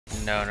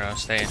No,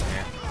 stay in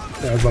here.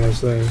 Yeah, I was about to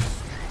say.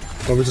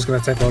 But we're just gonna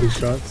tank all these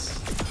shots.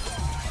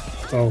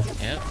 Oh.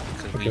 Yep,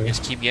 because we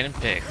just keep getting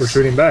picks. We're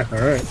shooting back,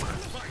 alright.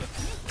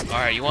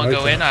 Alright, you wanna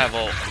go in? I have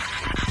ult.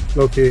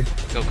 Low key.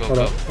 Go. Hold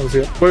up.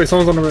 Wait,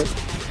 someone's on the right.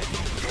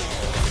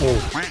 Oh.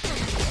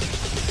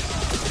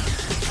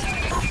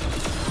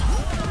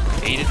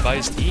 Aided by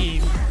his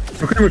team.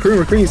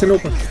 Recruiting, he's in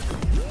open.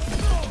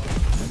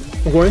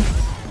 I'm going.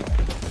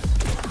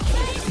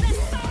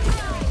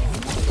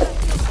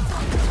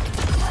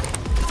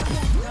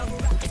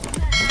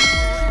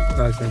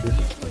 Nice, thank you.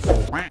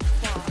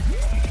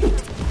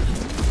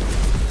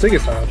 Take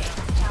his time.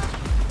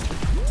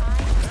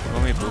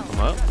 Want me to boop him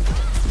up?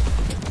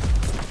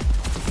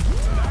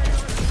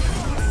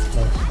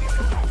 Nice.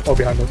 Oh,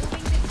 behind us.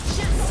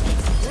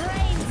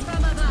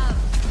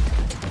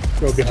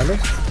 Go behind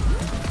us.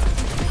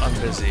 I'm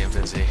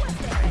busy.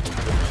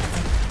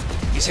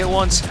 He's hit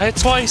once, I hit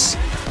twice.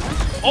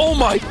 Oh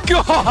my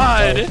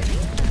god! Oh.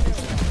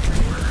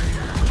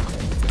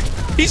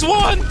 He's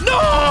won! No!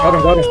 Got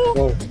him.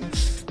 Whoa.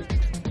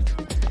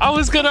 I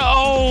was gonna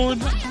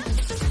own!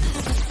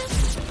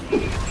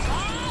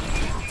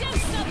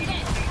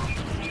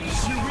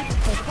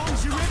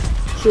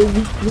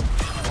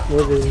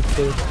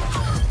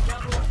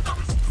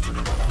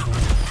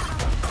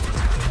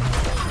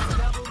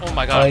 Oh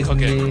my god, cook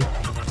it.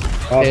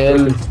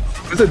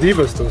 It's a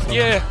diva still. So.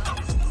 Yeah.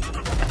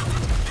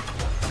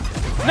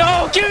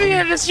 No, give me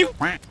it! It's you!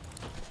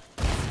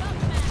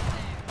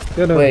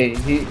 Yeah, no. Wait,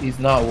 he's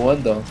not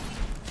one though.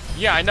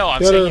 Yeah, I know.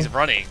 I'm saying he's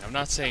running. I'm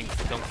not saying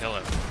don't kill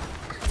him.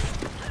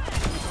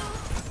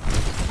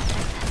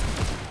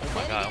 Oh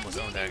my god, I almost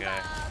owned that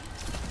guy.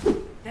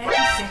 30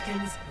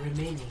 seconds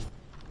remaining.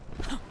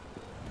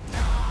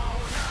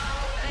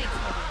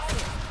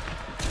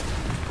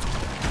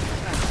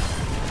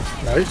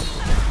 Nice.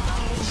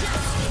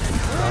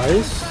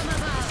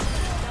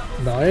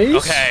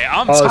 Okay,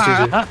 I'm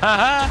tired.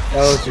 That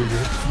was GG.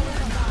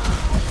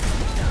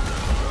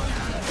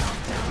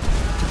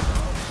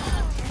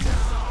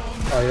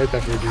 Oh, yeah,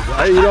 definitely GG.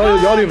 Y'all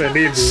don't even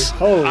need me.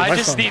 Oh, I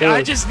just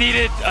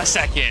needed a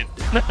second.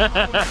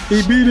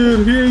 He beat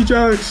him. He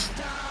Ajax.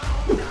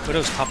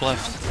 Widow's top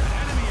left.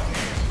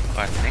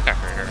 Oh, I think I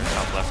heard her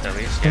top left at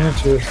least. Yeah.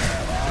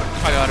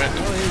 I got it.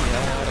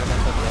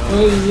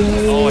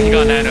 Oh, he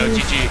got nano.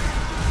 GG.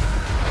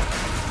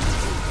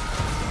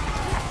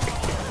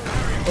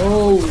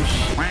 Oh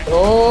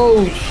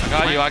shit.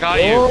 I got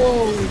you.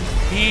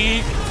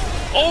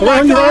 Oh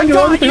my god, I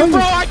got you, bro!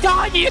 I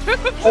got you!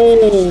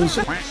 Oh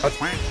shit.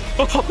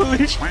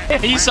 Holy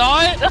shit. You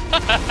saw it?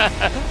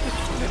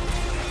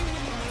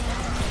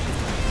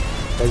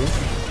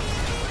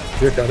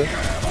 You got it?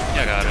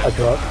 Yeah, I got it. I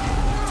dropped.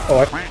 Oh,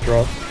 I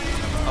dropped.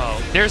 Oh,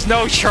 there's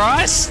no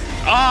trust?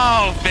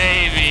 Oh,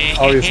 baby.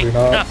 Obviously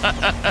not.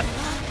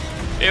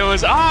 It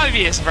was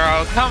obvious,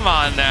 bro. Come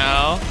on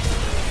now.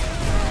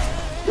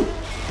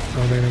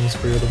 No names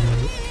for you at the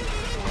moment.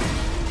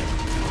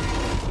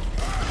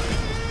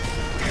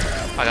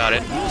 I got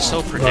it.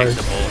 So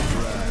predictable.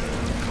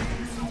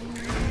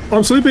 Nice.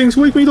 I'm sleeping.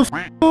 Wake me the f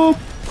up.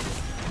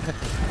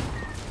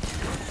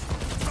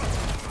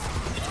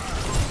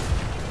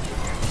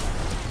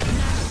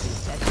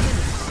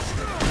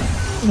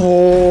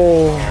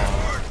 Oh.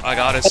 I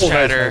got his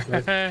shatter.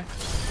 Nice.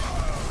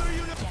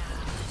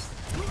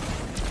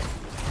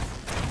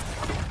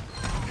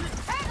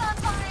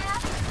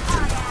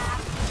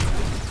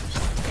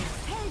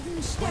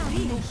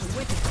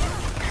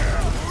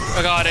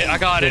 I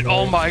got it.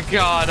 Oh my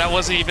god, that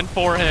wasn't even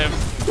for him.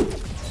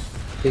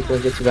 Pico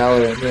gets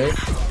Valorant, right?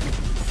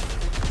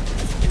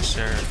 Yes,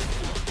 sir.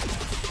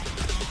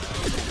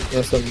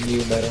 That's some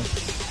new meta.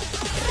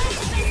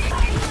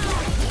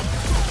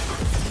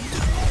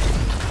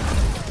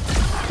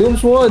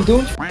 Doom's one!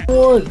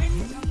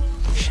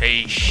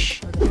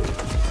 Sheesh.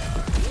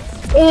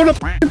 Oh, the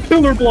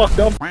pillar blocked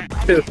up.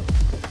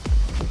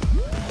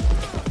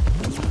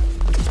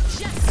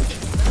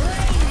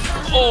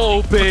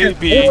 Oh,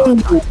 baby. Oh.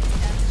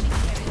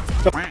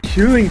 The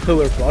healing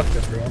pillar blocked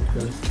him, bro.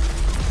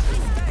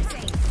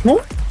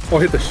 What? Oh,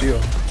 hit the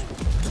shield.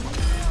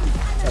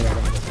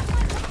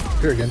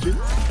 Here again, G.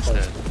 Oh.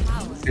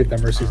 Hit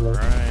that Mercy's low.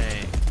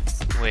 Right.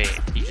 Wait,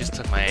 you just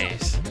took my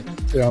ace.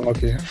 Yeah, I'm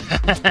lucky. No,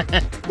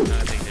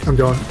 I'm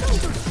going.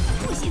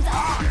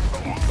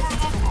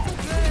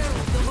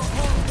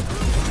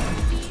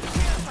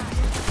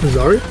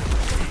 Sorry?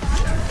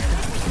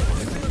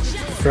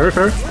 Fair.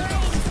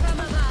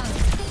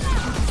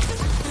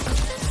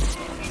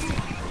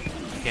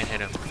 Can't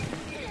hit him.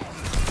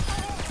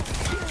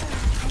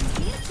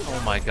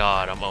 Oh my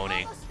god, I'm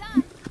owning.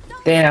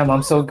 Damn,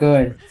 I'm so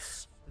good.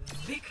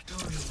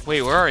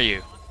 Wait, where are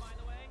you?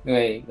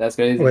 Wait, that's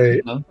crazy.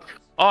 Wait. No?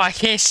 Oh, I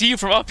can't see you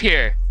from up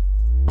here.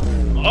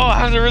 Oh, I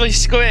have to really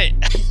squint.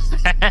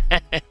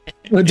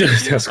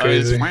 That's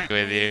crazy. I was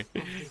with you.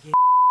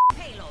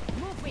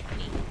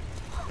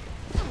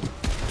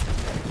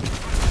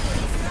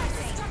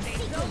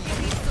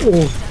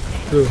 Oh,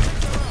 dude.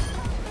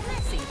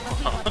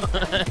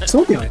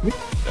 Someone behind me.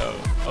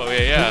 Oh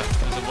yeah,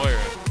 there's a Moira.